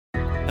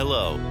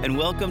Hello, and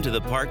welcome to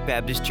the Park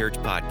Baptist Church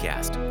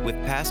podcast with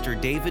Pastor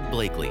David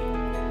Blakely.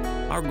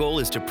 Our goal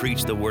is to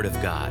preach the Word of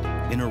God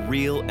in a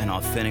real and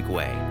authentic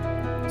way,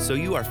 so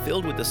you are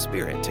filled with the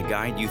Spirit to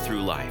guide you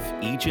through life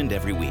each and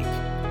every week.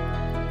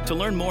 To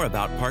learn more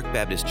about Park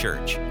Baptist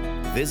Church,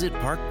 visit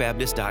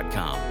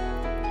parkbaptist.com.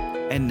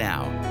 And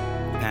now,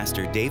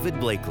 Pastor David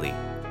Blakely.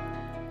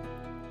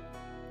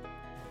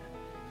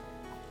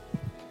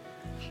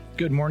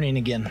 Good morning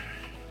again.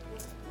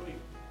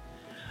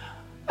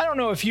 I don't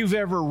know if you've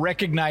ever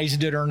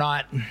recognized it or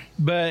not,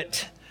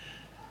 but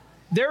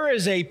there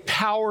is a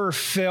power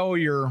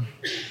failure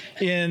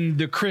in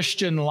the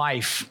Christian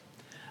life.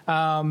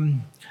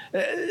 God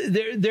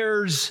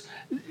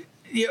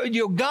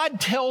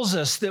tells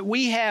us that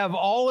we have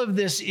all of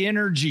this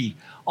energy,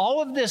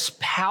 all of this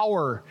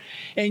power,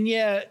 and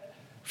yet,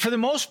 for the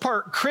most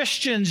part,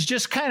 Christians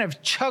just kind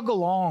of chug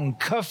along,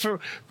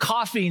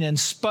 coughing and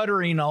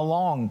sputtering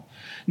along.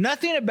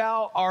 Nothing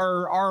about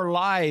our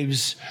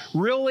lives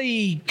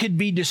really could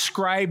be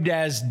described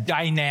as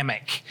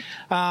dynamic.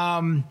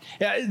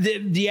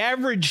 The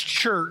average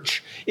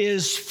church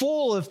is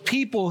full of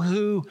people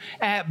who,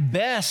 at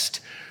best,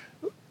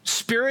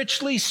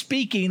 spiritually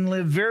speaking,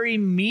 live very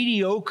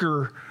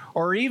mediocre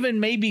or even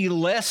maybe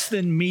less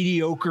than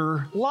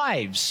mediocre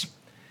lives.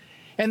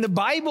 And the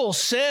Bible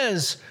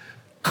says,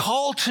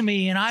 "Call to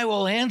me and I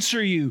will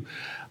answer you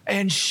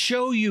and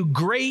show you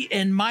great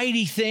and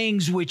mighty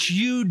things which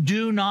you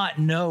do not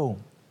know."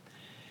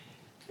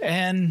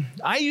 And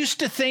I used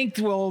to think,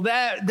 well,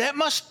 that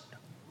must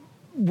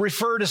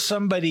refer to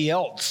somebody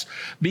else,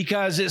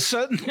 because it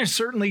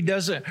certainly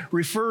doesn't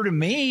refer to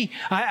me.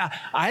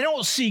 I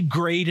don't see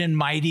great and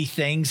mighty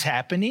things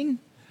happening.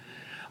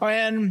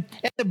 And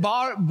the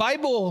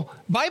Bible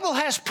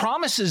has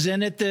promises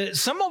in it that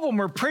some of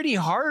them are pretty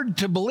hard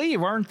to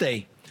believe, aren't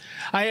they?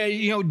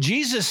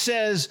 Jesus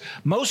says,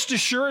 "Most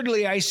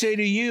assuredly, I say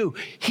to you,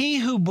 he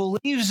who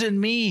believes in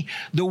me,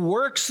 the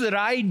works that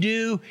I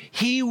do,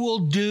 he will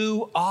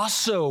do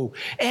also.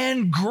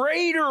 And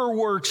greater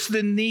works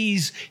than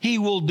these he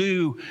will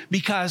do,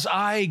 because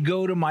I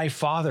go to my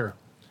Father."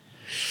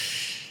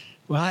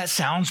 Well, that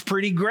sounds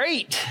pretty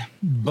great,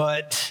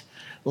 but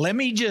let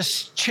me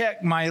just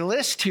check my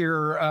list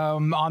here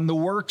on the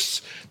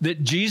works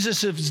that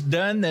Jesus has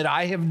done, that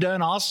I have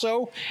done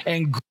also,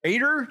 and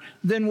greater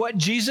than what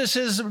Jesus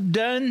has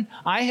done,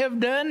 I have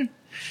done.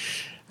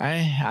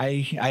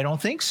 I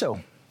don't think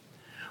so.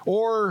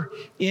 Or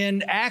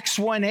in Acts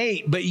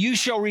 1:8, "But you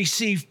shall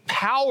receive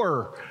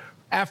power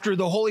after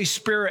the Holy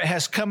Spirit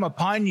has come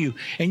upon you,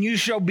 and you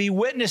shall be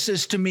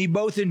witnesses to me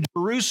both in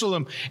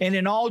Jerusalem and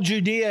in all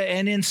Judea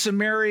and in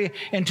Samaria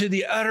and to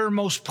the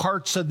uttermost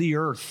parts of the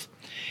earth."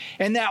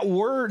 And that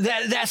word,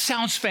 that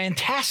sounds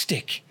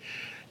fantastic.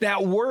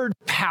 That word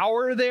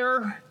power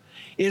there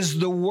is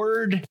the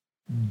word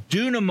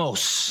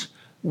dunamos,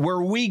 where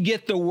we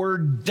get the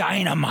word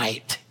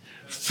dynamite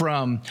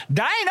from.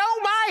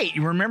 Dynamite!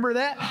 You remember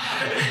that?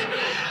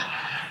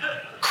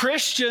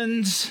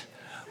 Christians,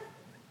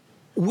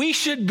 we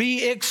should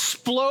be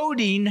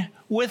exploding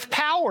with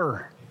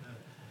power.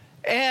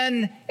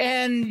 And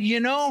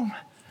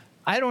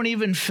I don't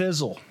even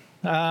fizzle.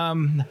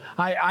 I'm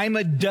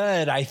a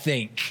dud, I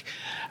think.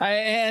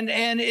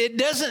 And it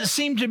doesn't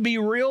seem to be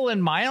real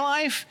in my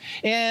life,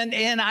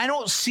 and I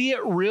don't see it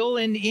real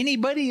in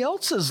anybody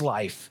else's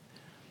life.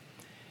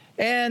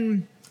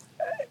 And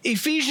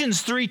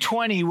Ephesians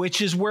 3:20,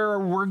 which is where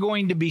we're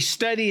going to be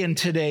studying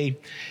today,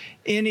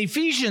 in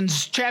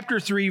Ephesians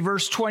chapter 3,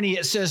 verse 20,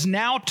 it says,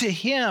 "Now to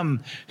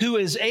him who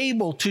is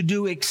able to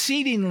do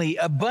exceedingly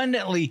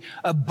abundantly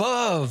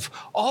above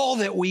all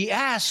that we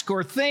ask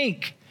or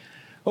think."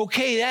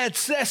 Okay, that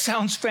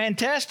sounds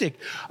fantastic.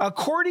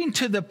 "According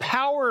to the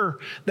power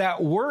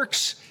that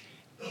works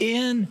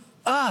in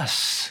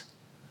us."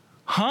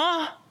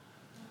 I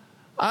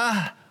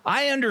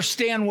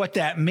understand what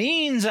that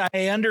means.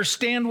 I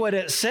understand what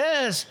it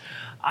says.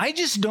 I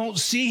just don't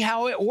see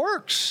how it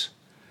works.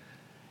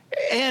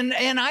 And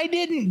I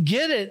didn't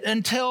get it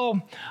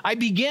until I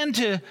began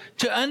to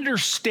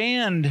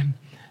understand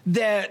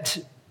that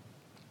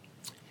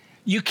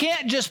you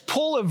can't just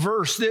pull a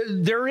verse.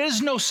 There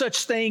is no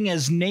such thing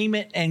as name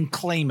it and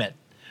claim it.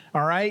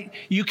 All right?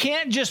 You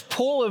can't just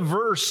pull a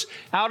verse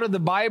out of the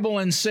Bible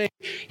and say,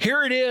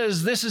 "Here it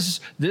is. This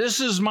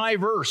is my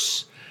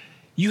verse."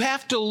 You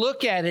have to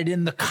look at it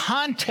in the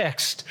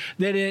context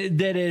that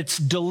it's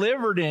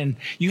delivered in.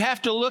 You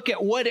have to look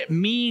at what it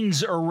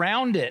means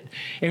around it.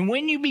 And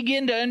when you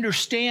begin to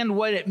understand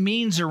what it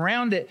means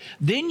around it,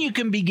 then you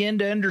can begin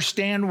to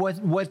understand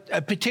what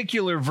a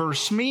particular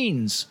verse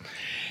means.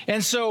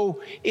 And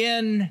so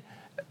in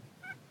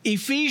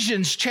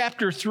Ephesians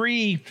chapter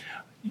 3,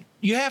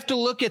 you have to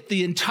look at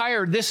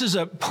this is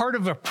a part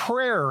of a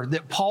prayer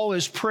that Paul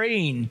is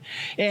praying.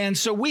 And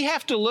so we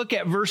have to look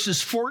at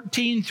verses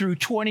 14 through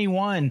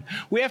 21.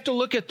 We have to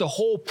look at the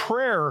whole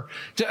prayer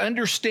to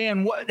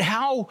understand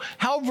how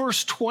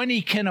verse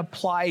 20 can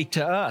apply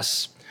to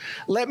us.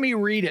 Let me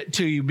read it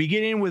to you,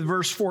 beginning with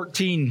verse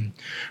 14.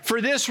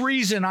 For this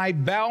reason I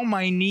bow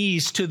my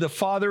knees to the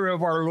Father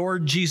of our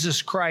Lord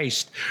Jesus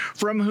Christ,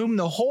 from whom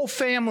the whole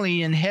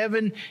family in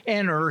heaven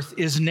and earth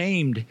is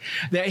named,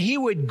 that he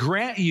would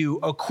grant you,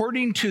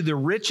 according to the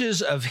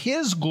riches of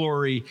his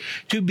glory,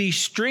 to be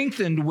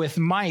strengthened with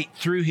might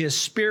through his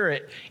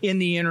Spirit in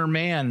the inner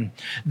man,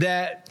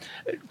 that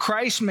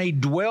Christ may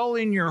dwell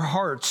in your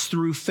hearts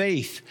through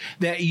faith,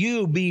 that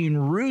you, being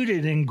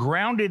rooted and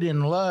grounded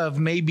in love,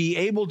 may be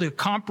able to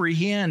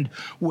comprehend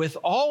with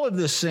all of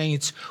the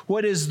saints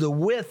what is the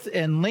width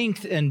and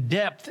length and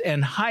depth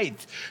and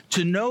height,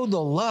 to know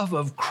the love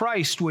of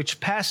Christ which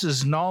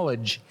passes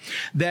knowledge,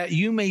 that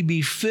you may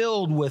be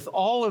filled with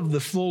all of the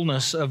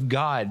fullness of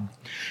God.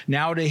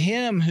 Now to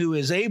him who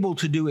is able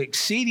to do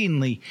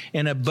exceedingly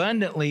and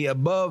abundantly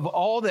above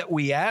all that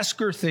we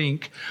ask or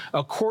think,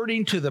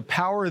 according to the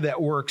power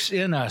that works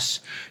in us,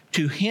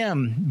 to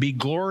him be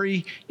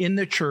glory in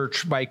the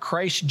church by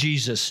Christ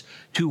Jesus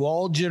to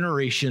all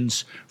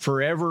generations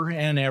forever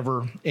and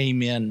ever.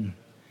 Amen.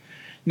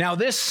 Now,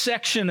 this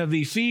section of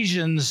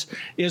Ephesians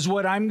is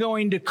what I'm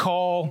going to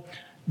call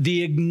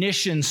the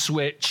ignition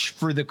switch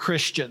for the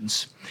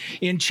Christians.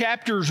 In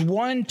chapters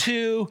 1,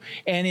 2,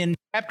 and in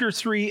chapter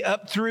 3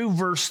 up through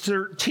verse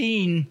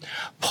 13,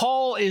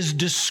 Paul is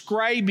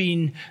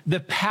describing the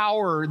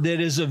power that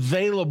is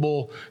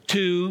available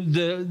to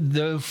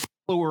the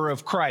follower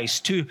of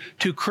Christ,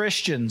 to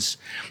Christians.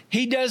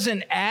 He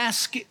doesn't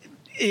ask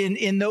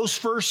in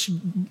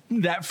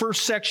that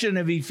first section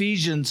of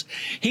Ephesians,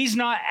 he's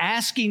not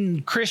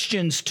asking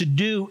Christians to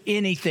do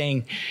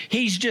anything.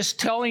 He's just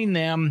telling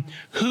them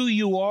who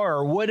you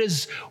are, what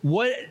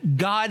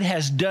God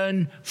has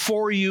done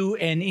for you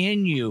and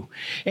in you.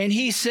 And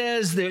he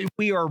says that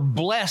we are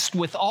blessed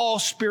with all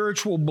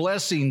spiritual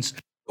blessings.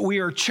 We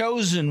are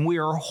chosen, we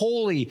are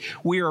holy,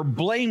 we are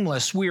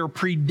blameless, we are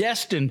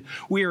predestined,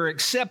 we are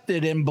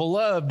accepted and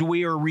beloved,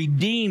 we are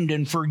redeemed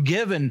and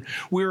forgiven,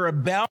 we are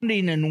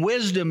abounding in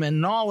wisdom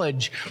and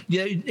knowledge,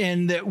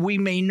 and that we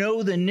may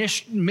know the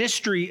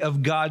mystery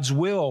of God's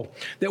will,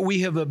 that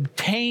we have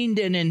obtained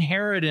an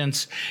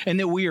inheritance,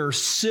 and that we are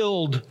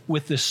sealed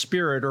with the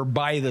Spirit or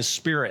by the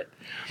Spirit.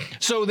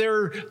 So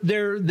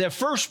the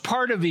first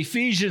part of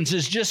Ephesians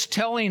is just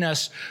telling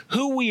us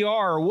who we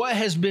are, what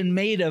has been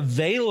made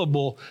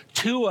available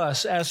to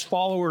us as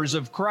followers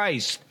of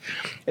Christ.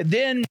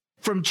 Then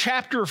from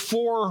chapter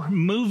 4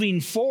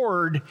 moving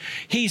forward,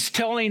 he's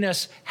telling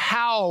us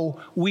how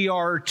we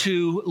are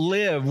to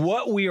live,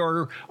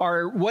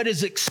 what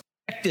is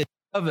expected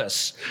of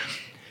us.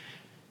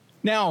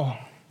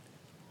 Now,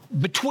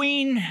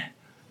 between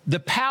the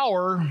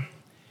power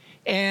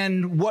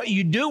and what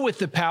you do with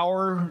the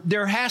power,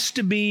 there has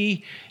to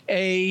be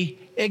a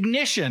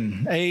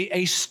ignition,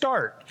 a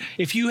start.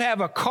 If you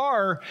have a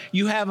car,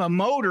 you have a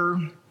motor,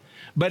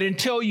 but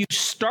until you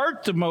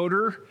start the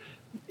motor,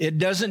 it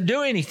doesn't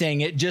do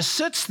anything. It just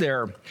sits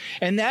there.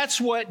 And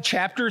that's what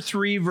chapter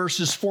 3,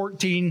 verses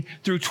 14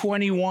 through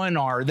 21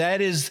 are.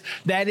 That is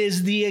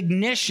the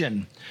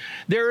ignition.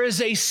 There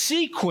is a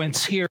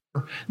sequence here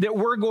that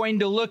we're going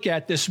to look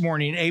at this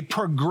morning, a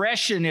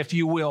progression, if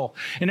you will.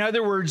 In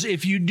other words,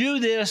 if you do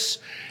this,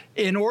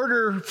 in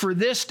order for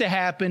this to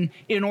happen,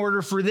 in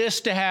order for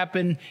this to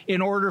happen,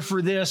 in order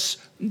for this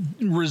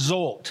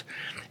result.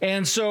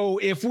 And so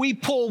if we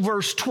pull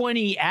verse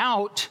 20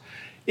 out,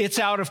 it's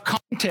out of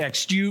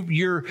context.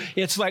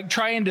 It's like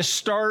trying to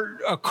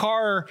start a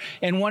car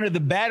and one of the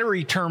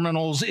battery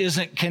terminals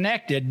isn't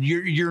connected.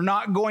 You're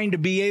not going to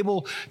be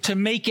able to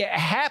make it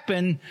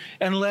happen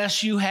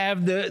unless you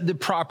have the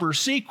proper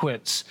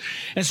sequence.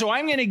 And so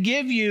I'm going to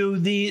give you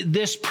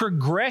this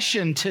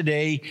progression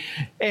today.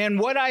 And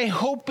what I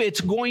hope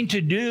it's going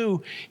to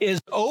do is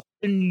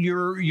open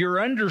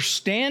your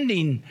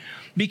understanding.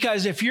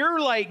 Because if you're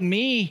like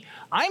me,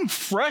 I'm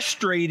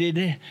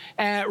frustrated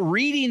at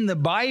reading the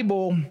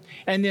Bible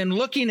and then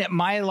looking at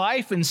my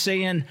life and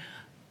saying,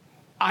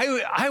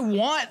 I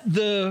want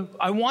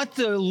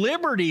the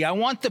liberty, I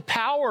want the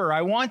power,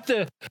 I want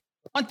the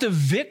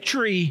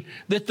victory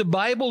that the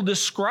Bible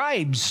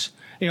describes,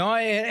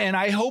 and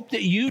I hope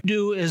that you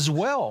do as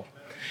well.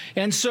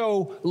 And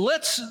so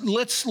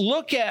let's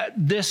look at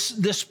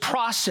this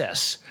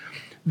process.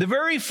 The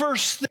very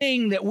first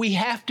thing that we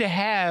have to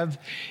have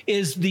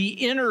is the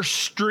inner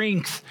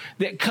strength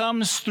that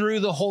comes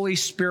through the Holy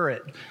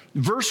Spirit.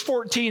 Verse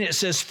 14, it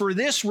says, "For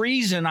this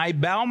reason I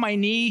bow my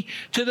knee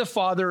to the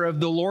Father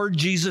of the Lord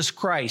Jesus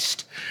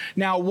Christ."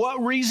 Now,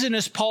 what reason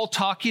is Paul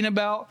talking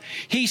about?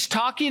 He's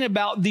talking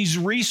about these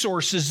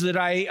resources that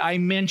I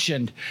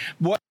mentioned.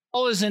 What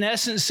Paul is in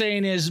essence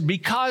saying is,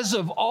 because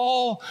of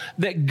all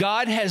that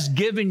God has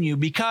given you,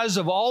 because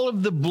of all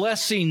of the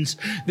blessings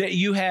that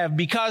you have,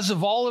 because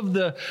of all of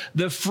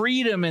the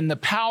freedom and the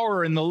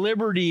power and the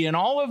liberty and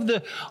all of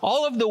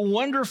the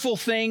wonderful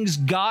things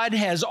God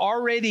has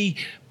already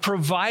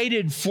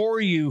provided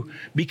for you,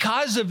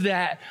 because of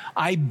that,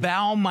 I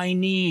bow my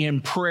knee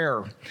in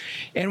prayer.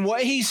 And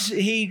what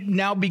he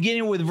now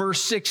beginning with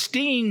verse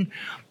 16,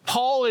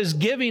 Paul is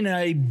giving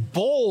a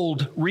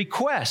bold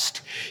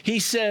request. He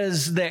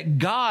says that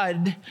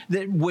God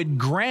that would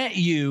grant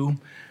you,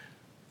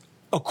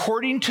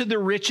 according to the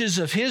riches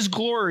of his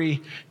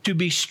glory, to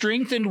be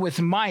strengthened with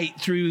might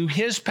through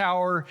his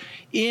power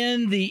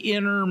in the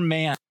inner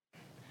man.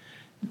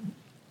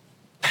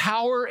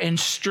 Power and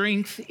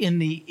strength in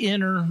the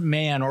inner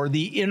man, or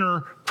the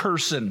inner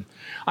person.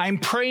 I'm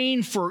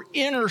praying for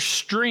inner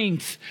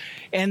strength,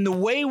 and the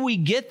way we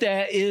get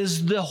that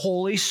is the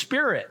Holy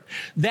Spirit.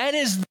 That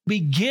is the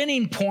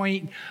beginning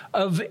point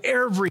of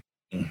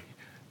everything.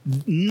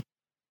 Nothing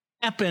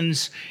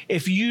happens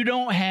if you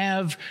don't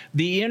have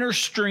the inner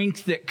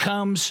strength that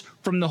comes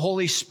from the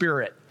Holy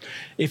Spirit.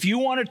 If you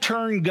want to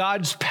turn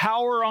God's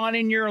power on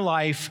in your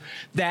life,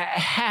 that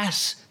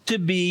has to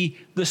be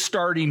the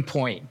starting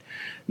point.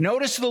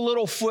 Notice the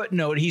little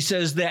footnote. He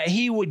says that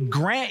he would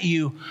grant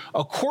you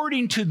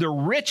according to the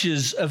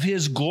riches of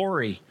his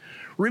glory.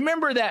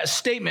 Remember that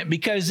statement,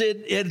 because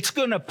it's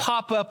going to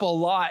pop up a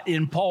lot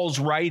in Paul's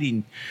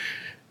writing.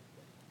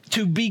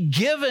 To be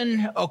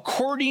given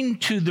according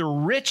to the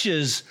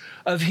riches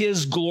of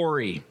his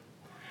glory.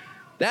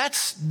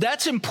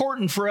 That's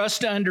important for us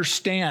to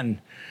understand.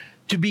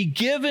 To be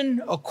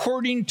given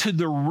according to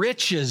the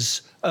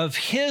riches of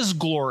his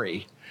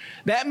glory.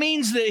 That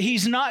means that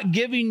he's not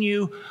giving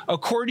you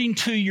according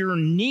to your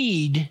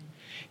need.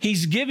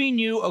 He's giving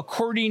you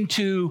according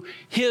to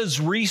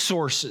his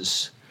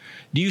resources.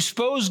 Do you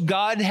suppose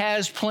God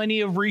has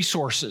plenty of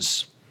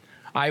resources?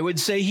 I would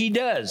say he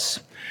does.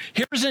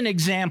 Here's an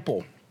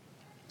example.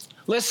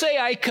 Let's say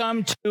I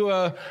come to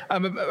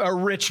a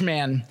rich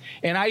man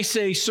and I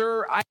say,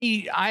 sir, I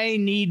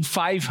need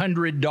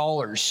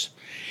 $500.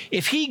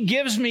 If he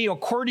gives me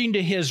according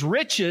to his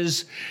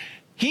riches,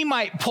 he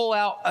might pull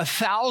out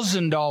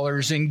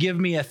 $1,000 and give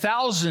me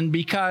 $1,000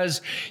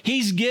 because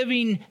he's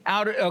giving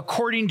out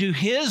according to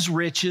his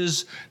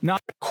riches,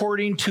 not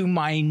according to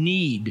my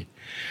need.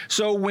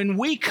 So when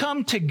we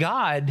come to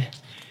God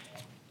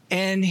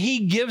and he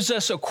gives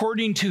us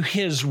according to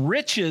his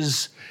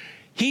riches,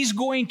 he's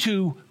going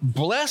to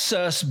bless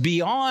us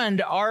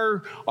beyond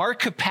our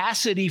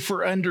capacity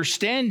for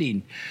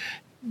understanding.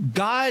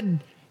 God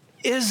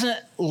isn't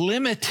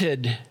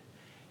limited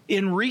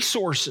in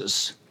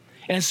resources.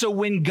 And so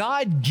when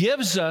God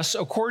gives us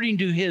according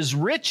to his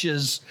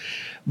riches,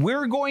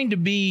 we're going to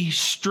be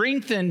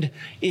strengthened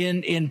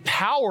in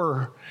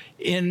power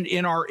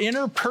in our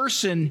inner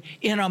person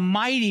in a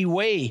mighty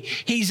way.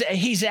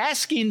 He's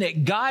asking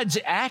that God's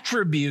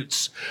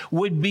attributes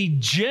would be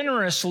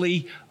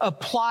generously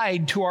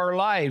applied to our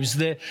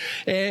lives.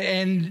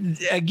 And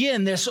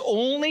again, this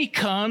only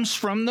comes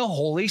from the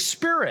Holy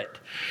Spirit.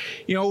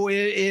 You know,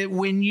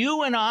 when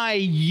you and I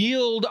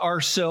yield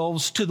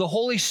ourselves to the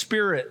Holy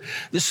Spirit,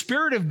 the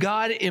Spirit of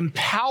God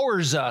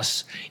empowers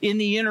us in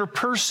the inner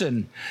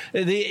person,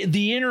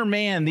 the inner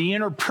man, the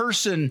inner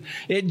person.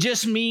 It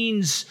just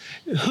means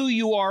who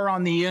you are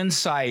on the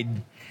inside.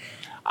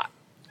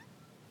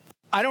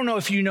 I don't know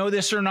if you know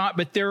this or not,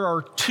 but there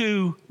are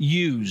two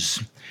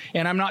yous.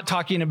 And I'm not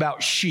talking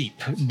about sheep,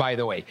 by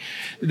the way.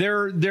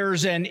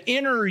 There's an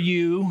inner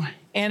you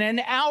and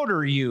an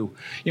outer you.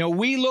 You know,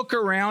 we look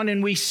around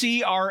and we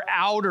see our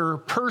outer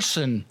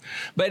person,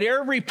 but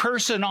every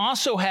person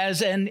also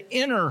has an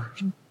inner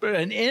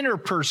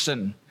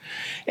person.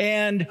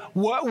 And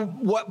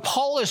what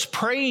Paul is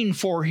praying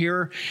for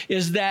here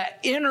is that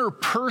inner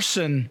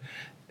person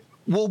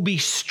will be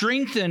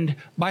strengthened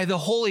by the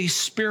Holy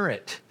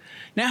Spirit.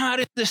 Now, how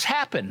does this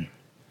happen?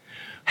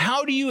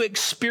 How do you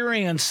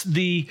experience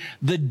the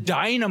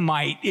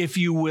dynamite, if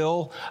you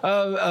will,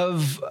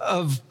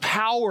 of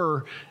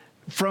power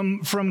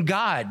from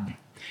God?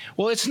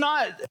 Well, it's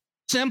not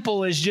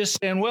simple as just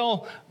saying,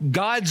 well,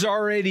 God's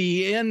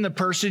already in the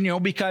person, you know,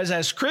 because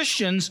as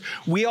Christians,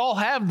 we all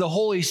have the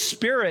Holy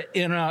Spirit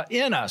in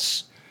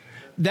us.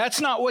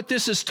 That's not what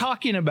this is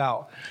talking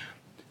about.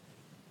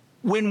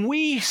 When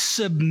we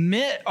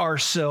submit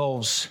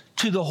ourselves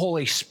to the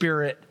Holy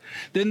Spirit,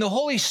 then the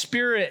Holy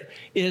Spirit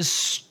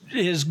is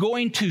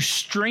going to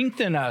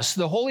strengthen us.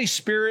 The Holy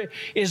Spirit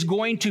is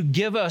going to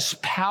give us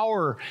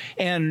power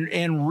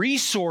and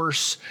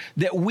resource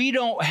that we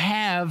don't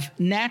have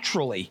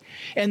naturally.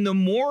 And the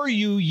more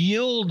you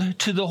yield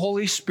to the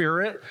Holy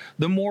Spirit,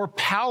 the more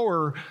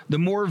power, the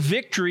more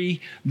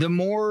victory, the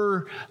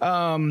more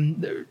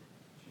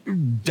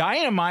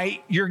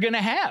dynamite you're going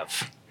to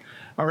have.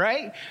 All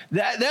right?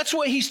 That's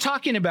what he's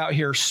talking about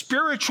here.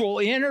 Spiritual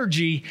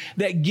energy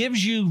that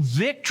gives you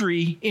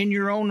victory in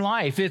your own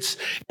life. It's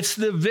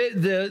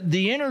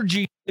the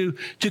energy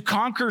to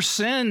conquer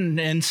sin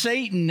and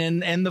Satan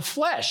and the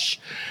flesh,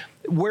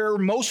 where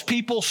most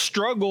people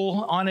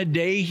struggle on a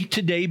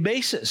day-to-day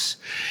basis.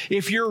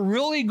 If you're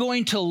really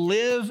going to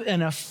live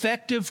an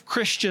effective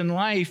Christian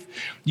life,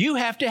 you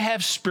have to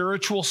have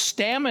spiritual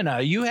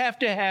stamina. You have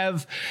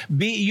to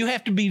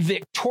be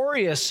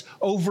victorious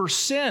over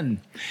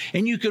sin.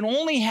 And you can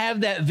only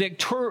have that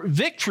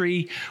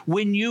victory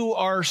when you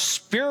are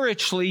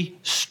spiritually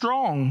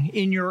strong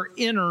in your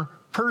inner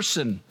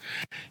person.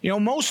 You know,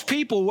 most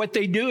people, what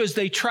they do is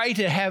they try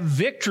to have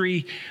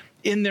victory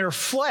in their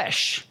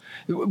flesh.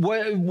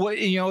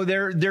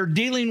 They're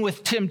dealing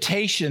with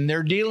temptation.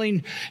 They're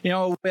dealing,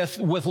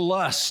 with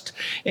lust,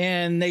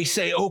 and they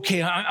say,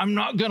 "Okay, I'm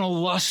not going to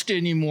lust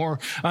anymore.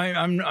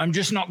 I'm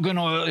just not going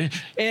to,"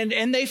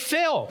 and they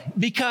fail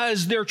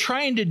because they're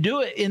trying to do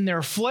it in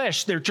their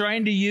flesh. They're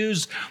trying to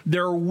use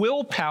their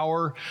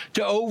willpower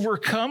to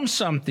overcome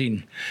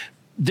something.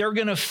 They're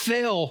going to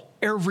fail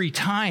every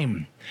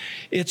time.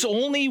 It's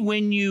only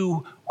when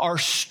you are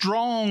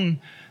strong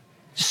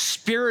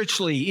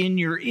spiritually in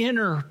your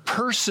inner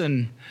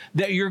person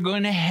that you're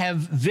going to have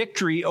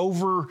victory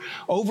over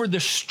the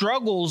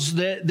struggles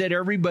that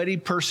every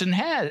person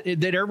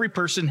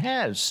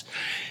has.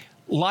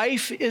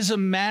 Life is a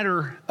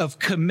matter of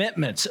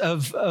commitments,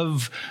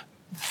 of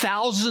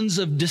thousands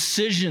of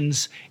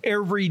decisions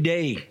every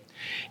day.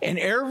 And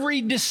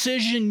every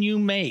decision you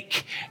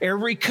make,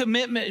 every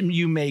commitment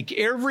you make,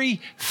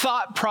 every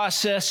thought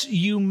process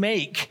you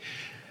make,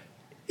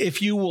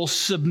 if you will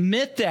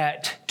submit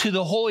that to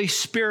the Holy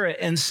Spirit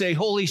and say,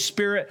 "Holy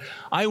Spirit,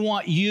 I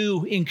want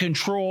you in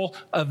control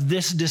of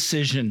this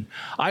decision.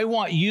 I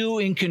want you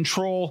in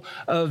control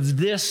of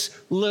this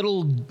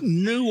little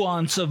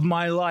nuance of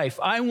my life.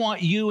 I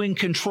want you in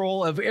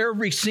control of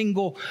every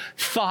single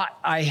thought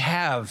I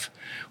have."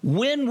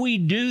 When we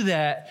do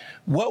that,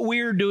 what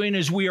we are doing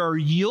is we are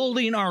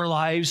yielding our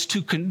lives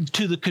to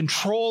the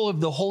control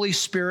of the Holy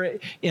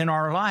Spirit in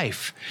our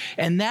life.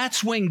 And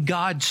that's when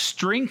God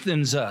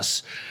strengthens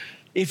us.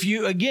 If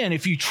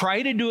you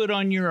try to do it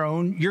on your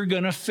own, you're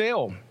going to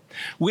fail.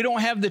 We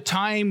don't have the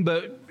time,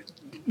 but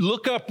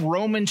look up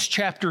Romans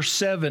chapter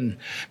 7,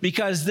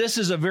 because this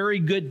is a very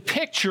good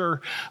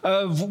picture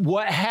of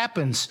what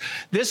happens.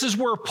 This is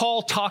where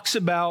Paul talks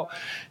about,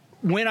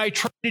 when I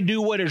try to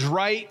do what is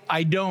right,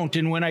 I don't.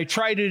 And when I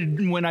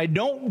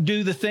don't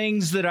do the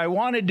things that I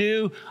want to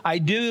do, I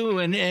do.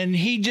 And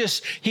he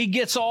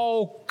gets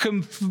all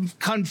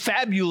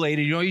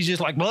confabulated. He's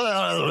just like,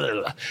 blah, blah,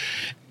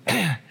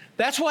 blah.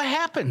 That's what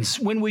happens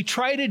when we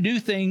try to do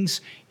things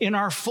in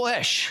our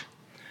flesh.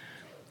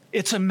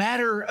 It's a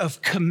matter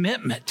of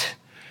commitment,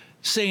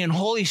 saying,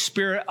 "Holy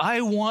Spirit,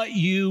 I want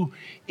you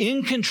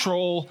in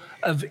control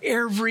of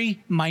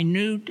every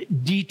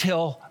minute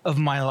detail of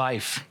my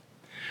life."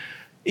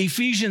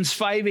 Ephesians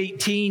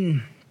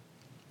 5:18,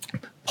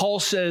 Paul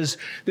says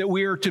that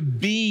we are to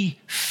be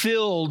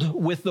filled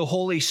with the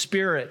Holy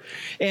Spirit.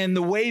 And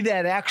the way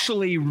that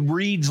actually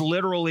reads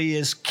literally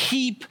is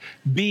keep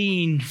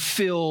being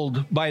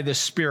filled by the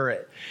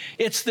Spirit.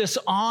 It's this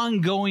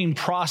ongoing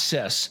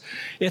process.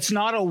 It's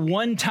not a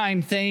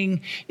one-time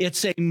thing.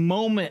 It's a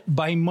moment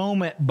by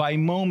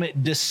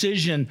moment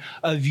decision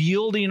of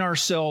yielding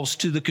ourselves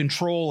to the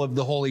control of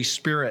the Holy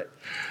Spirit.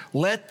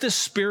 Let the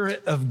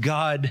Spirit of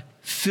God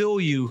fill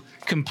you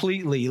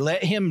completely.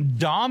 Let him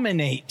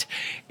dominate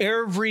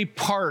every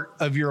part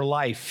of your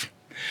life.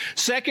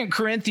 2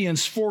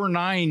 Corinthians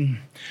 4:9,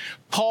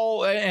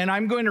 Paul, and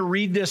I'm going to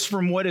read this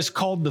from what is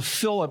called the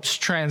Phillips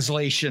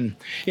translation.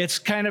 It's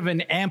kind of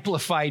an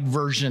amplified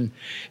version.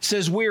 It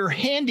says, "We are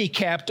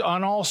handicapped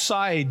on all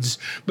sides,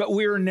 but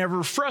we are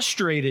never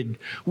frustrated.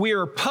 We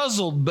are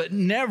puzzled, but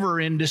never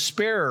in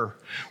despair.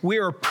 We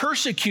are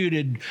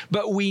persecuted,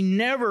 but we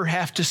never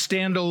have to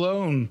stand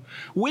alone.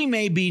 We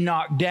may be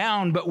knocked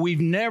down, but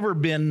we've never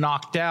been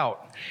knocked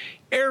out.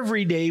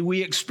 Every day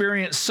we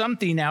experience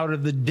something out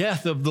of the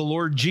death of the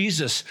Lord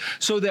Jesus,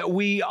 so that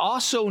we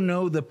also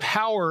know the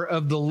power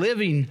of the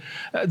living,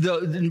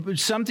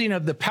 something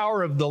of the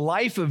power of the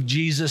life of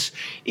Jesus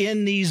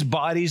in these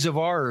bodies of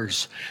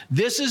ours.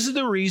 This is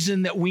the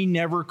reason that we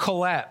never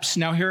collapse."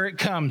 Now here it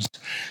comes.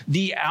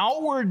 "The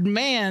outward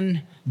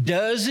man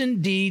does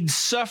indeed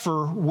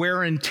suffer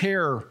wear and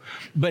tear,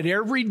 but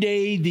every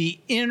day the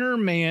inner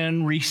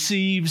man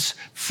receives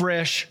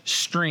fresh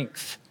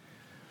strength."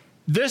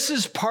 This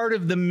is part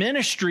of the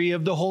ministry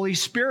of the Holy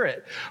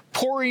Spirit,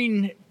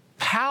 pouring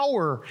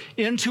power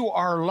into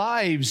our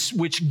lives,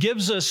 which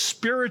gives us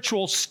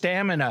spiritual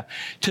stamina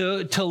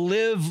to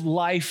live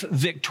life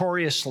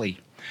victoriously.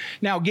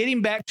 Now,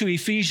 getting back to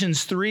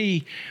Ephesians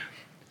 3,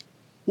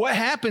 what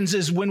happens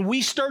is when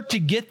we start to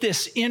get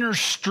this inner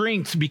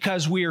strength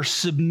because we are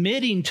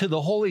submitting to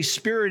the Holy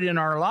Spirit in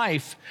our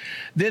life,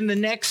 then the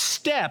next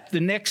step,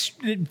 the next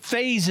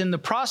phase in the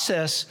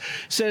process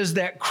says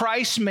that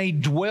Christ may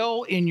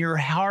dwell in your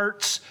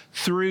hearts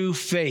through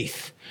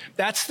faith.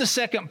 That's the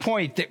second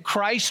point, that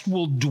Christ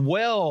will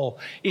dwell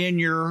in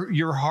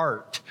your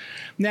heart.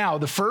 Now,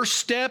 the first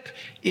step,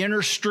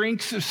 inner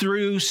strength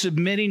through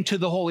submitting to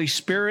the Holy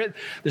Spirit.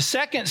 The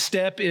second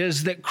step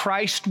is that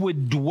Christ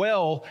would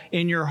dwell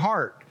in your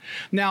heart.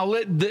 Now,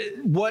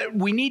 what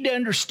we need to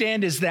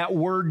understand is that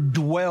word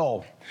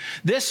dwell.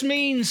 This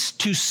means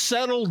to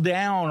settle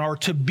down or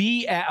to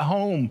be at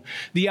home.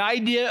 The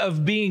idea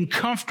of being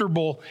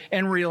comfortable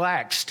and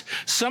relaxed.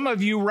 Some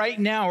of you right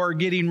now are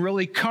getting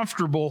really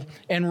comfortable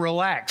and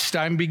relaxed.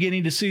 I'm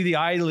beginning to see the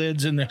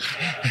eyelids and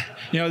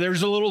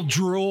there's a little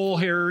drool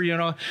here.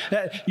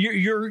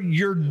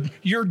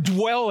 You're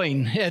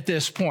dwelling at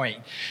this point.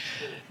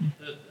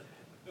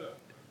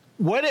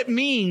 What it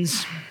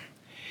means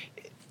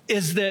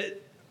is that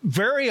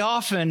very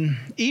often,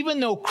 even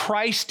though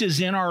Christ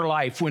is in our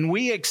life, when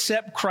we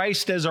accept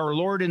Christ as our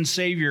Lord and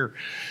Savior,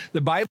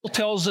 the Bible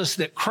tells us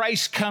that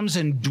Christ comes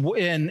and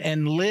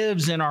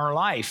lives in our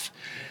life.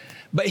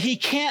 But he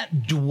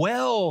can't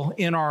dwell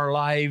in our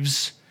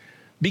lives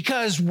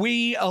because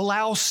we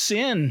allow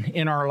sin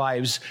in our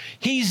lives.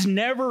 He's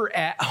never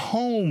at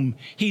home.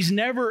 He's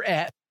never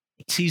at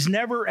He's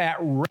never at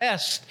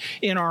rest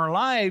in our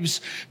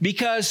lives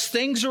because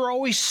things are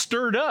always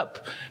stirred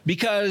up,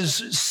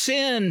 because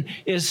sin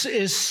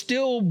is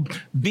still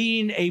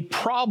being a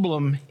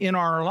problem in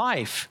our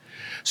life.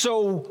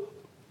 So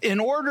in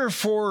order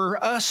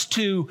for us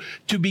to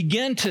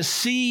begin to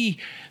see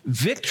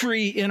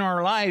victory in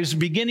our lives,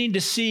 beginning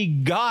to see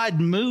God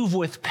move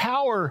with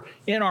power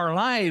in our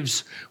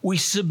lives, we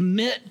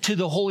submit to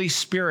the Holy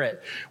Spirit.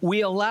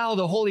 We allow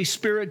the Holy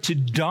Spirit to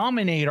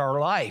dominate our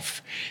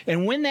life.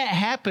 And when that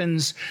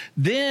happens,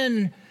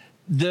 then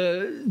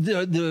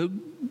the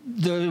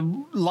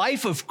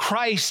life of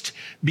Christ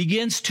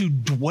begins to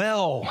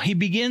dwell. He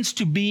begins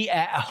to be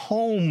at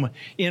home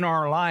in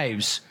our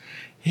lives.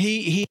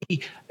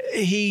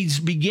 He's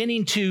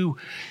beginning to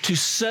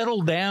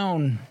settle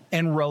down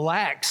and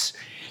relax,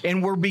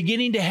 and we're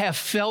beginning to have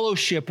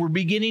fellowship. We're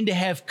beginning to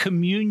have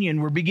communion.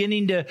 We're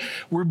beginning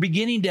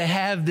to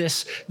have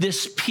this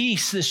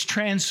peace, this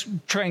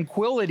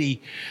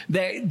tranquility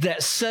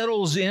that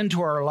settles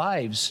into our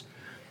lives.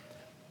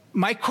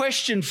 My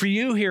question for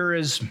you here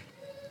is,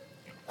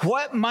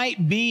 what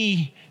might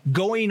be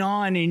going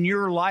on in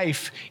your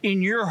life,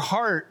 in your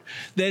heart,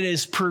 that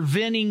is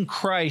preventing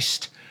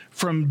Christ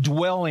from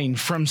dwelling,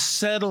 from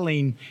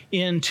settling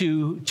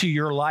into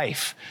your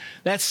life?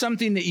 That's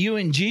something that you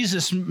and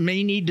Jesus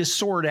may need to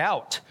sort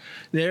out.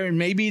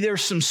 Maybe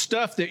there's some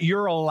stuff that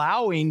you're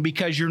allowing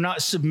because you're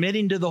not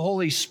submitting to the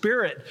Holy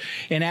Spirit.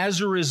 And as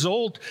a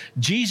result,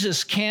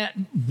 Jesus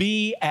can't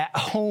be at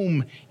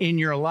home in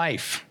your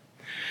life.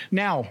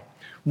 Now,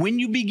 when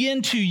you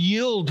begin to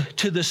yield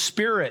to the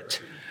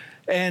Spirit,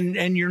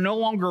 and you're no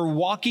longer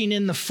walking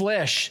in the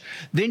flesh,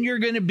 then you're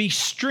going to be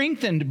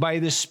strengthened by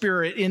the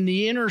Spirit in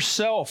the inner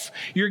self.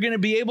 You're going to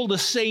be able to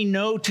say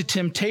no to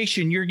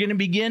temptation. You're going to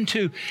begin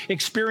to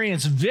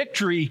experience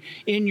victory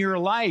in your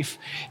life.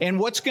 And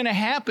what's going to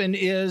happen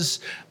is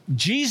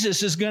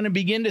Jesus is going to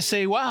begin to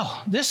say,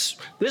 wow, this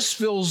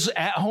feels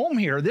at home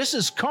here. This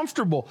is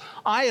comfortable.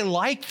 I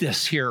like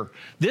this here.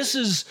 This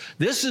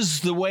is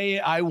the way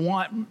I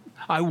want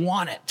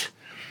it.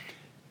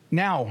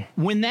 Now,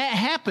 when that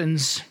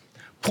happens,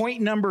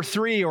 point number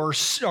 3 or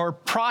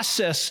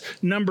process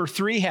number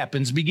 3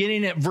 happens.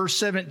 Beginning at verse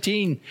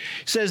 17,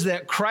 says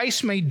that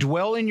Christ may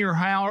dwell in your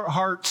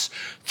hearts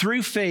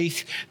through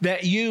faith,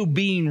 that you,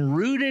 being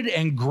rooted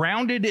and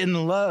grounded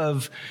in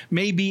love,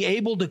 may be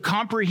able to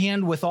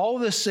comprehend with all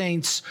the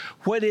saints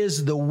what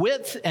is the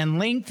width and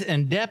length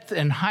and depth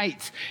and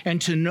height,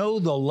 and to know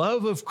the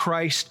love of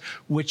Christ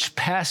which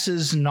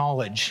passes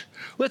knowledge.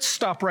 Let's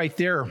stop right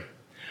there.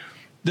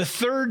 The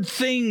third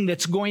thing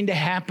that's going to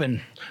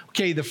happen,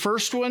 okay, the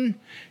first one,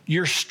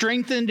 you're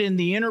strengthened in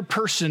the inner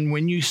person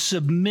when you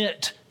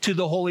submit to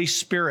the Holy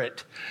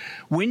Spirit.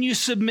 When you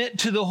submit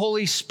to the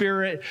Holy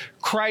Spirit,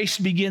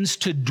 Christ begins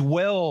to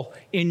dwell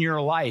in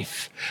your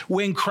life.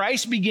 When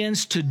Christ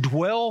begins to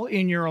dwell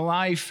in your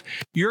life,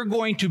 you're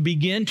going to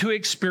begin to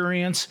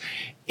experience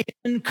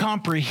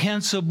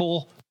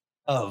incomprehensible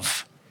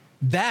love.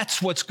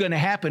 That's what's going to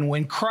happen.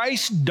 When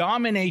Christ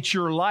dominates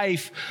your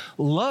life,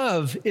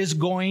 love is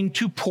going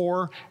to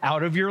pour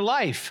out of your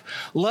life.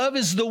 Love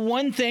is the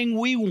one thing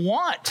we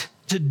want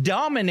to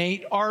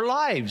dominate our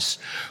lives.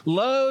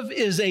 Love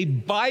is a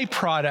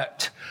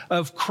byproduct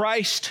of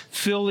Christ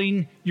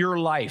filling your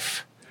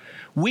life.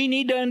 We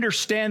need to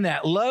understand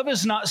that love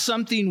is not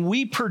something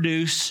we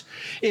produce.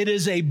 It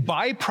is a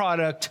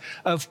byproduct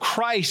of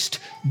Christ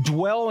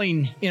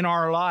dwelling in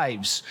our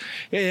lives.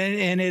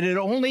 And it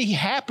only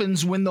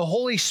happens when the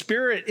Holy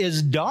Spirit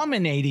is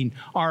dominating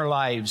our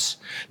lives.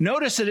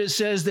 Notice that it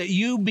says that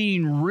you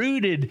being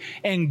rooted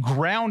and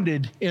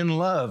grounded in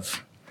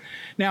love.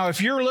 Now,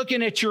 if you're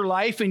looking at your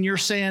life and you're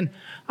saying,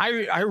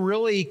 I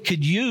really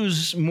could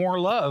use more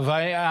love.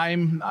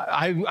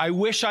 I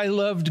wish I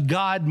loved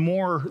God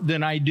more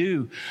than I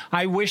do.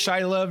 I wish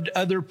I loved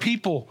other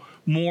people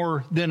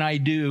more than I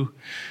do.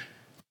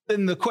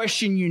 Then the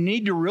question you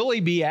need to really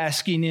be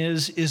asking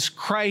is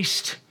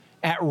Christ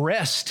at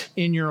rest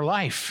in your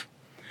life?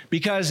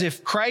 Because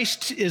if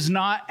Christ is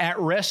not at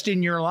rest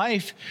in your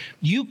life,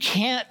 you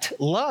can't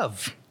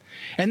love.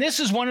 And this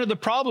is one of the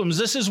problems.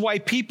 This is why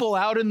people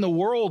out in the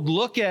world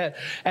look at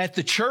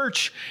the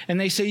church and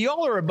they say,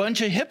 y'all are a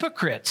bunch of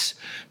hypocrites,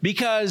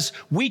 because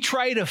we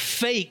try to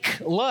fake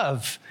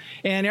love.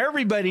 And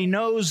everybody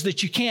knows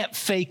that you can't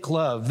fake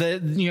love,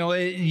 that,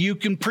 you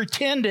can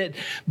pretend it,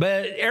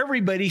 but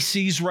everybody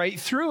sees right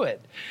through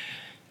it.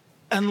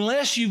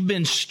 Unless you've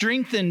been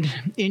strengthened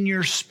in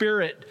your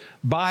spirit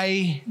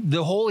by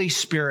the Holy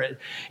Spirit,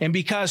 and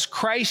because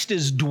Christ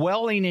is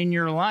dwelling in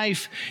your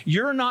life,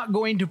 you're not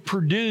going to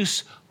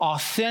produce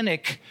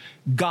authentic,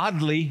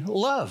 godly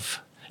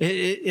love.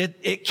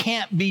 It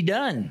can't be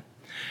done.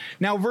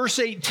 Now, verse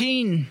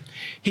 18,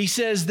 he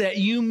says that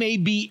you may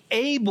be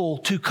able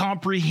to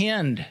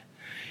comprehend.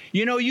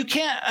 You know, you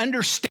can't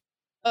understand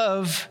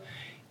love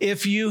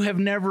if you have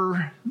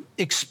never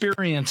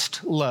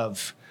experienced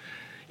love.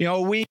 You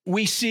know,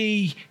 we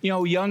see,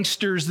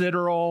 youngsters that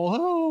are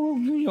all,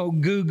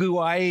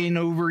 goo-goo-eyeing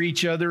over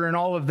each other and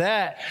all of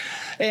that.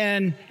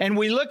 And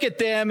we look at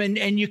them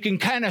and you can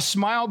kind of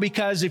smile,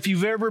 because if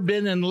you've ever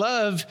been in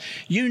love,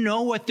 you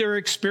know what they're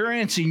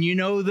experiencing. You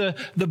know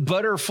the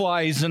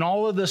butterflies and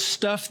all of the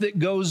stuff that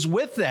goes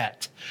with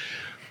that.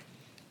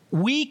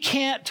 We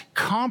can't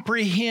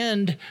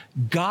comprehend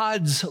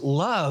God's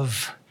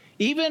love.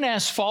 Even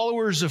as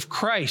followers of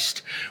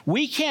Christ,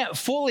 we can't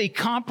fully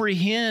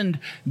comprehend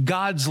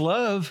God's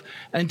love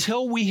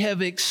until we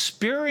have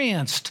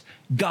experienced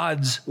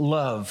God's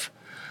love.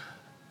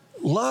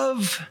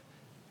 Love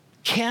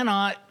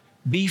cannot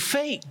be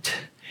faked.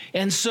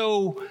 And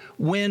so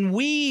when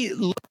we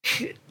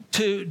look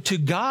to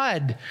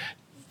God,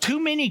 too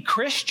many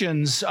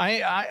Christians,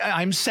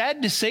 I'm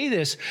sad to say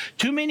this,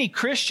 too many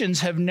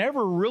Christians have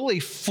never really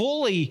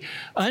fully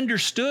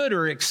understood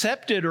or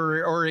accepted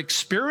or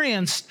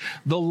experienced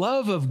the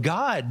love of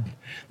God.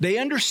 They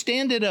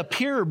understand it up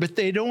here, but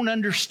they don't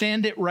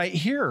understand it right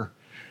here.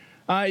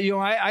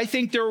 I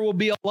think there will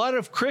be a lot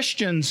of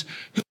Christians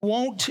who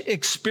won't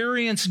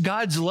experience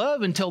God's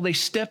love until they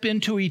step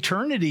into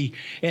eternity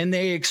and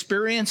they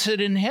experience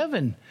it in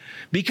heaven,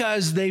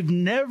 because they've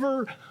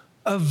never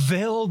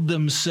availed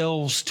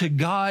themselves to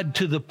God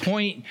to the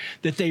point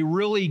that they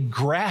really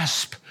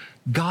grasp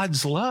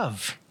God's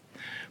love.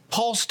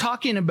 Paul's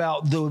talking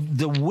about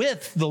the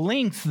width, the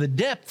length, the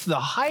depth, the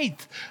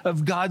height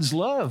of God's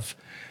love.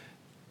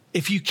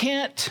 If you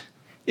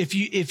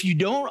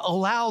don't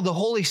allow the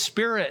Holy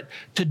Spirit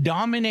to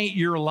dominate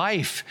your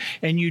life,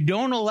 and you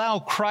don't allow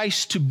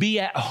Christ to be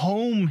at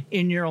home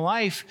in your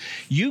life,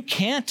 you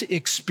can't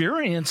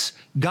experience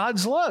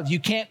God's love. You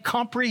can't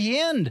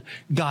comprehend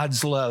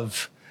God's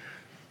love.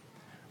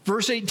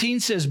 Verse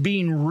 18 says,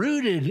 being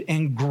rooted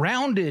and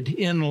grounded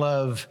in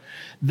love,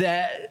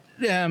 that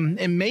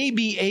and may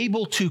be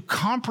able to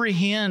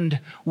comprehend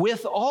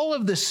with all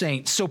of the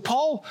saints. So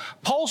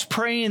Paul's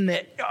praying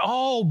that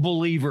all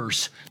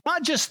believers,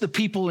 not just the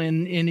people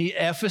in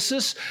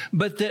Ephesus,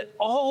 but that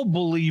all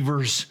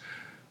believers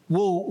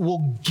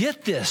will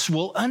get this,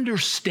 will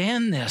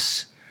understand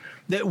this,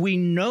 that we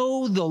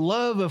know the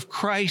love of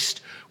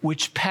Christ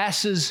which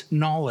passes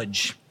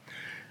knowledge.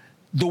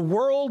 The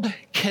world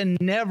can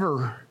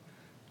never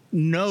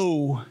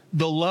know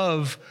the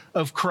love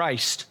of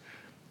Christ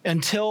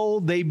until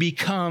they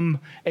become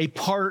a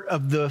part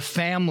of the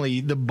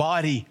family, the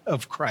body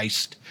of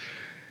Christ.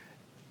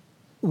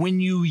 When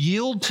you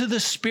yield to the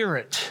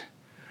Spirit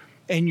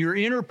and your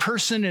inner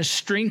person is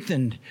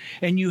strengthened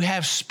and you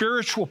have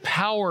spiritual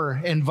power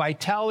and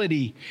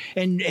vitality,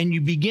 and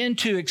you begin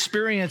to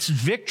experience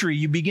victory,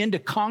 you begin to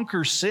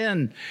conquer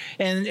sin,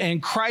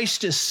 and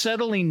Christ is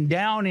settling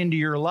down into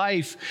your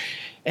life,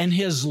 and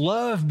his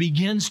love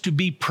begins to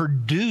be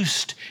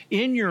produced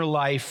in your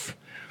life,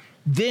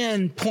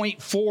 then point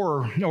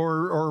 4,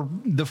 or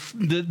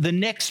the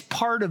next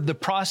part of the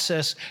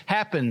process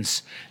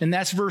happens. And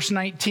that's verse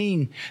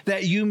 19,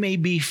 that you may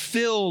be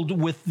filled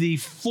with the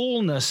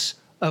fullness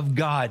of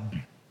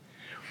God.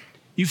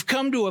 You've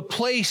come to a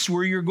place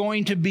where you're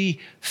going to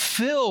be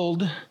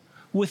filled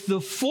with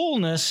the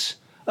fullness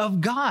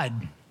of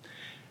God.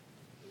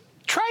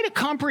 Try to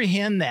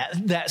comprehend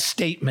that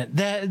statement,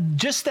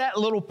 just that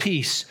little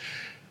piece.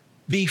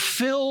 Be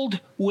filled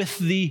with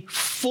the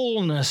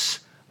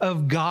fullness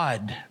of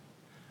God.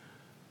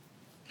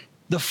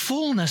 The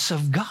fullness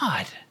of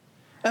God.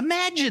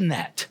 Imagine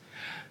that.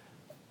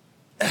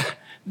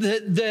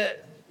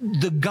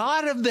 The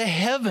God of the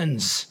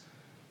heavens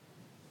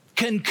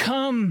can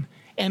come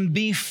and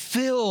be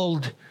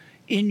filled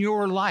in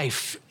your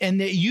life, and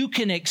that you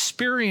can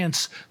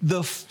experience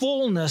the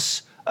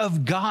fullness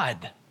of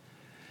God.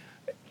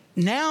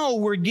 Now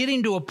we're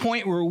getting to a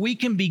point where we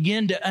can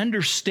begin to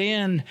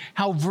understand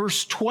how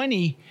verse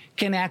 20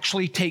 can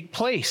actually take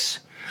place.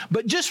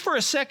 But just for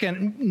a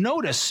second,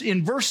 notice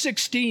in verse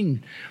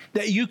 16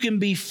 that you can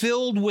be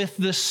filled with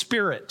the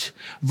Spirit.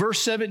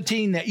 Verse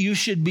 17, that you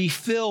should be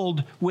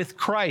filled with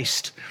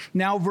Christ.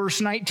 Now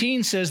verse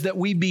 19 says that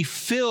we be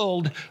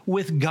filled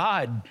with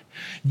God.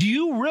 Do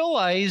you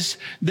realize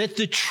that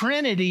the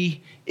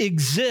Trinity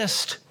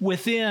exists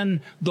within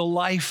the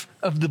life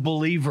of the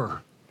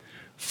believer?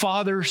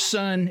 Father,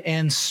 Son,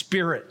 and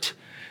Spirit.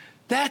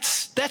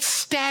 That's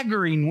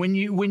staggering when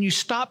you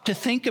stop to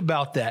think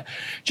about that.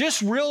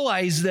 Just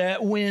realize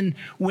that when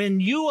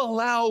you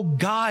allow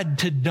God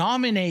to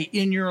dominate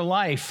in your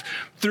life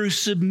through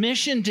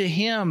submission to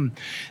Him,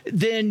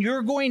 then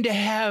you're going to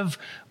have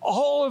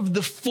all of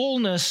the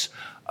fullness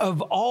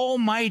of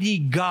Almighty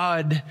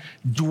God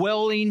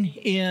dwelling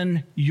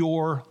in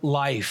your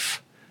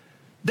life.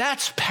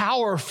 That's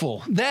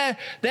powerful.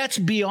 That's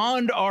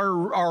beyond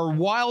our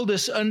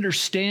wildest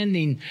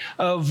understanding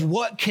of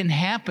what can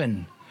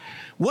happen.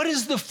 What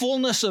does the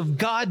fullness of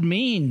God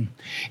mean?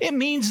 It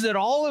means that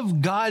all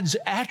of God's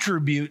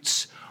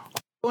attributes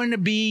are going to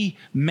be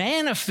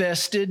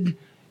manifested,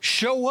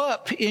 show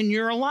up in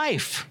your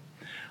life.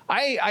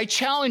 I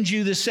challenge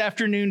you this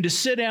afternoon to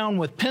sit down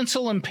with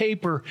pencil and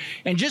paper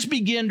and just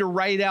begin to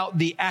write out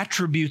the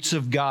attributes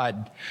of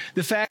God.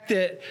 The fact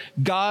that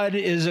God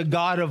is a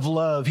God of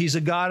love. He's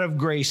a God of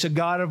grace, a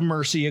God of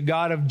mercy, a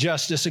God of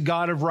justice, a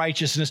God of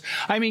righteousness.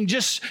 I mean,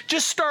 just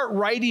start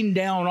writing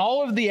down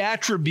all of the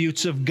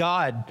attributes of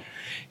God.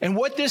 And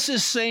what this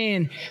is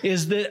saying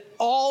is that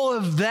all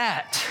of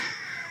that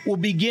will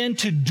begin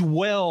to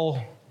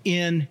dwell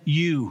in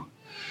you.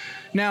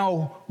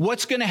 Now,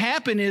 what's going to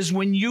happen is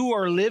when you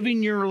are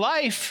living your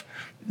life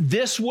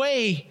this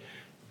way,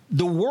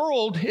 the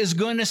world is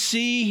going to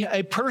see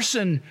a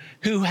person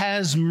who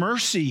has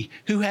mercy,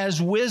 who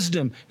has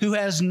wisdom, who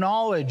has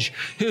knowledge,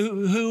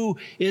 who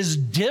is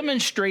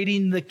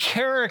demonstrating the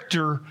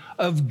character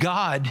of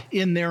God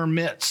in their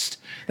midst.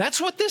 That's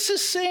what this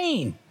is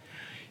saying.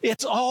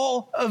 It's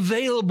all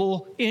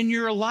available in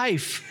your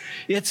life.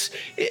 It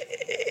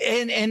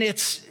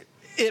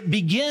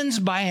begins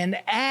by an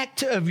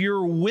act of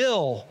your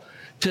will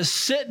to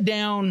sit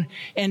down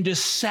and to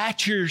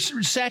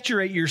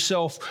saturate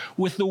yourself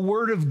with the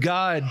Word of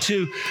God,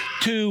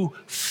 to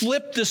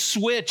flip the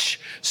switch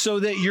so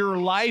that your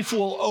life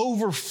will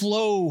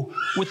overflow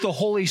with the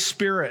Holy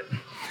Spirit.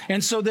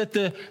 And so that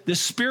the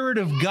Spirit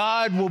of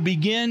God will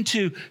begin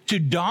to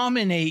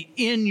dominate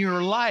in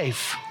your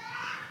life.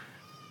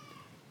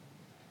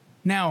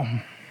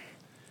 Now,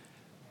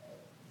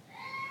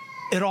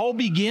 it all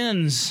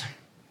begins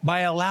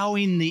by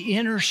allowing the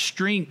inner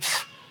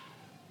strength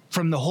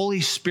from the Holy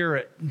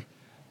Spirit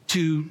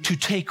to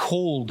take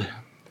hold.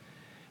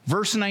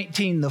 Verse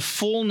 19, the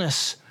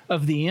fullness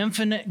of the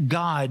infinite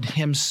God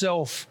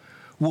himself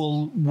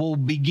will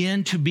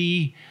begin to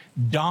be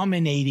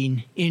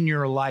dominating in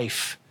your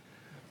life.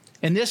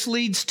 And this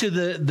leads to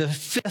the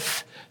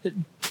fifth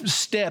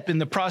step in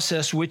the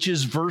process, which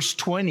is verse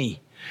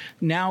 20.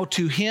 Now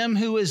to him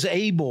who is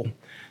able,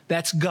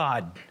 that's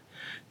God,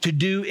 to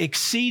do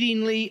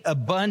exceedingly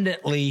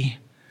abundantly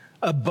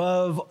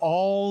above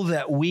all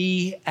that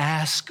we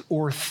ask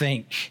or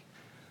think.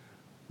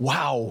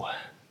 Wow.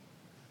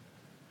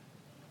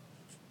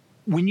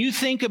 When you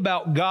think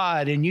about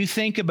God and you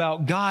think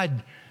about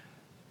God,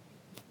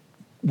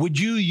 would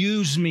you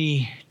use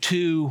me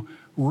to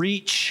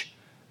reach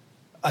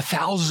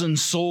 1,000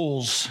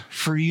 souls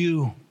for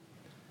you?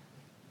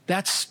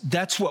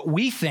 That's what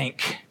we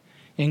think.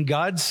 And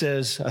God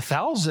says,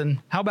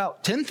 1,000? How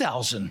about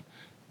 10,000?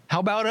 How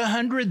about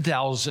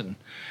 100,000?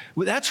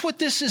 That's what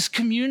this is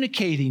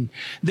communicating,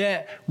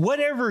 that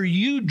whatever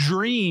you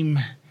dream,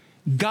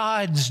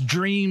 God's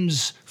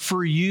dreams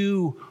for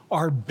you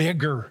are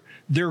bigger.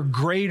 They're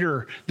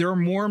greater. They're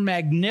more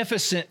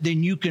magnificent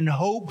than you can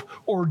hope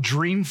or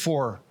dream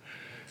for.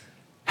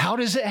 How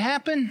does it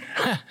happen?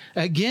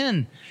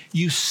 Again,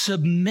 you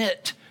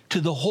submit to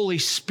the Holy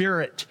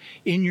Spirit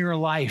in your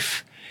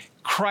life.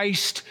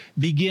 Christ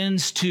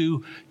begins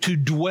to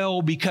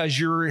dwell because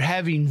you're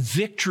having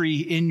victory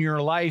in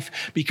your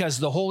life, because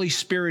the Holy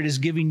Spirit is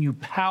giving you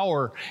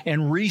power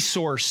and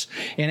resource.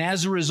 And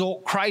as a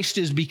result, Christ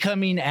is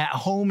becoming at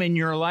home in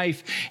your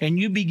life, and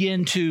you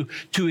begin to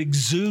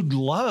exude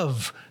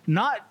love,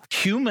 not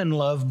human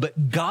love,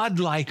 but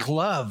God-like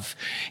love.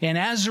 And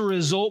as a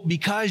result,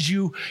 because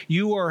you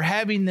are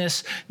having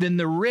this, then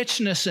the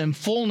richness and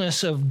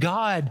fullness of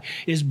God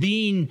is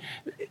being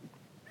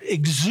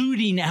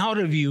exuding out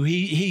of you.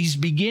 He's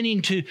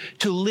beginning to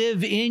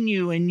live in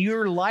you, and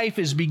your life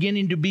is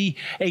beginning to be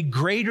a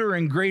greater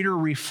and greater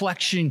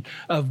reflection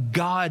of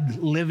God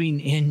living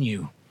in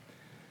you.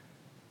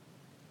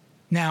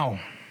 Now,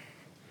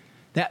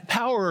 that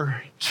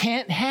power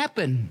can't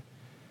happen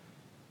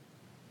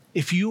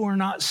if you are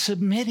not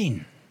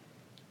submitting.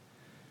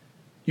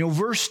 You know,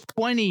 verse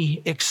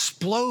 20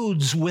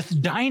 explodes with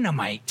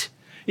dynamite.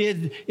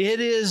 It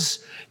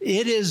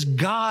is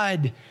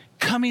God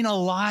coming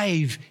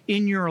alive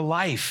in your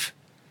life.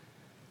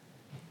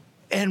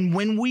 And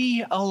when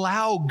we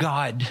allow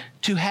God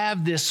to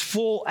have this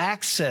full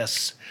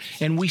access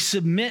and we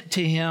submit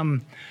to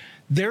him,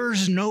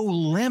 there's no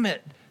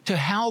limit to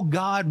how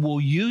God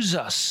will use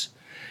us.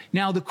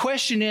 Now, the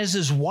question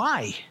is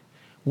why?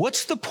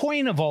 What's the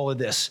point of all of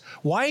this?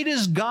 Why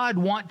does God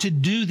want to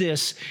do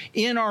this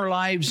in our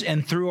lives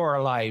and through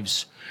our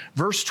lives?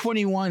 Verse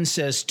 21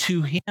 says,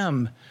 to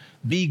him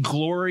be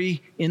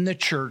glory in the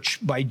church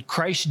by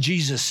Christ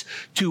Jesus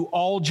to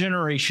all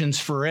generations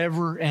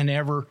forever and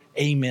ever.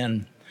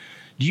 Amen.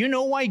 Do you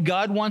know why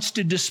God wants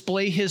to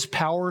display his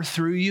power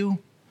through you?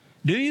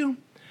 Do you?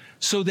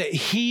 So that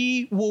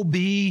he will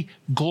be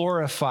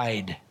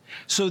glorified,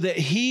 so that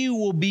he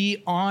will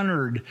be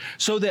honored,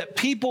 so that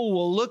people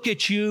will look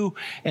at you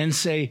and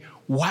say,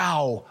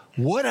 wow,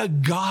 what a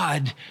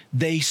God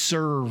they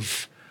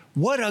serve.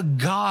 What a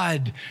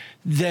God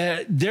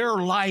that their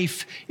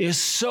life is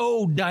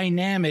so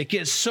dynamic.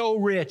 It's so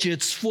rich.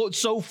 It's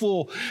so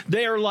full.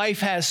 Their life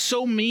has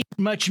so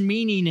much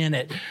meaning in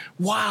it.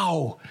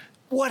 Wow,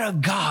 what a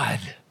God.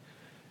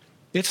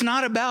 It's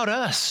not about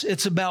us.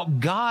 It's about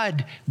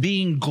God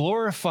being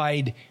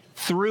glorified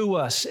through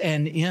us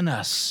and in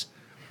us.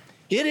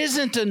 It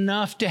isn't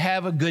enough to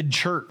have a good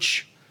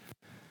church.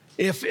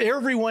 If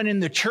everyone in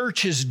the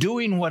church is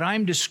doing what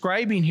I'm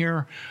describing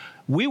here,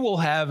 we will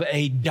have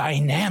a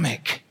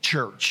dynamic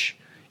church.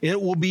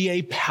 It will be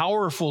a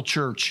powerful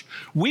church.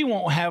 We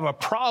won't have a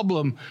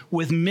problem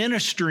with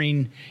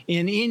ministering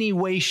in any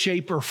way,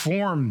 shape, or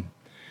form.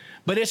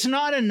 But it's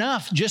not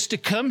enough just to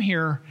come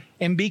here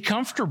and be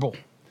comfortable.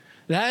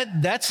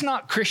 That's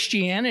not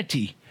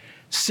Christianity.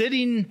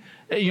 Sitting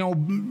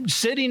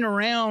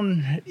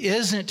around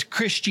isn't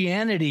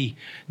Christianity.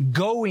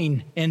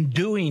 Going and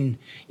doing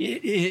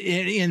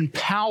in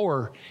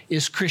power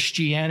is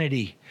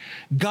Christianity.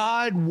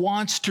 God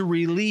wants to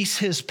release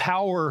his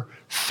power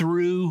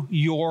through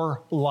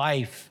your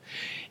life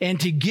and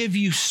to give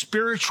you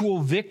spiritual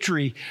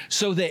victory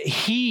so that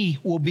he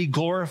will be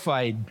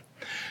glorified.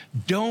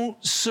 Don't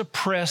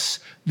suppress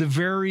the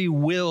very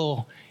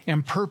will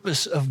and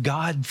purpose of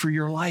God for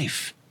your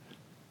life.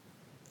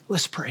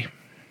 Let's pray.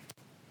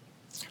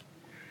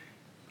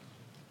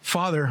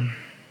 Father,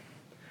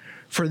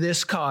 for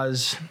this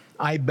cause,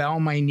 I bow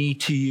my knee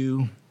to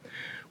you,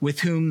 with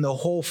whom the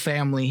whole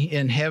family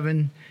in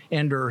heaven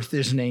and earth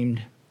is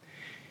named.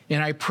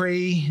 And I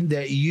pray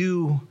that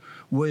you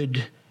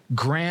would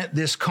grant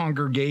this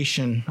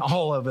congregation,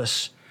 all of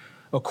us,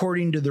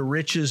 according to the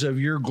riches of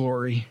your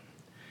glory,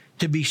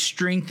 to be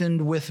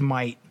strengthened with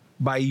might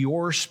by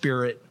your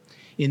Spirit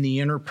in the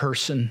inner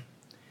person,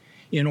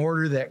 in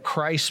order that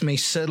Christ may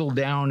settle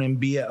down and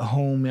be at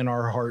home in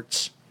our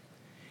hearts,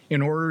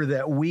 in order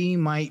that we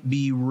might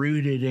be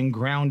rooted and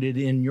grounded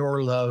in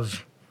your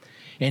love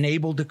and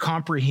able to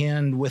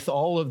comprehend with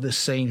all of the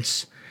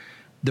saints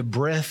the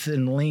breadth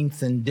and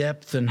length and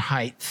depth and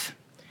height,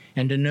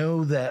 and to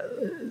know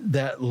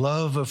that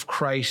love of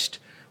Christ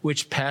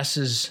which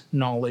passes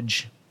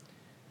knowledge,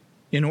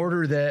 in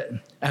order that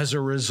as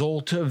a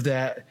result of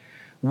that,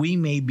 we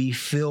may be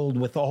filled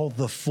with all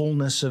the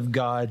fullness of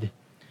God,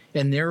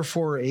 and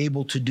therefore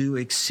able to do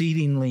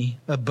exceedingly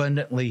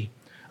abundantly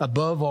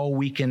above all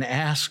we can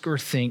ask or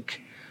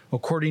think,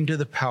 according to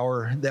the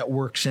power that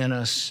works in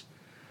us,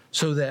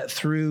 so that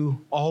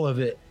through all of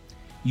it,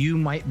 you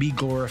might be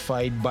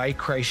glorified by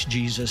Christ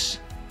Jesus,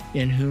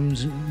 in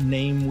whose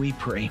name we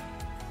pray.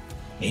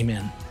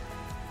 Amen.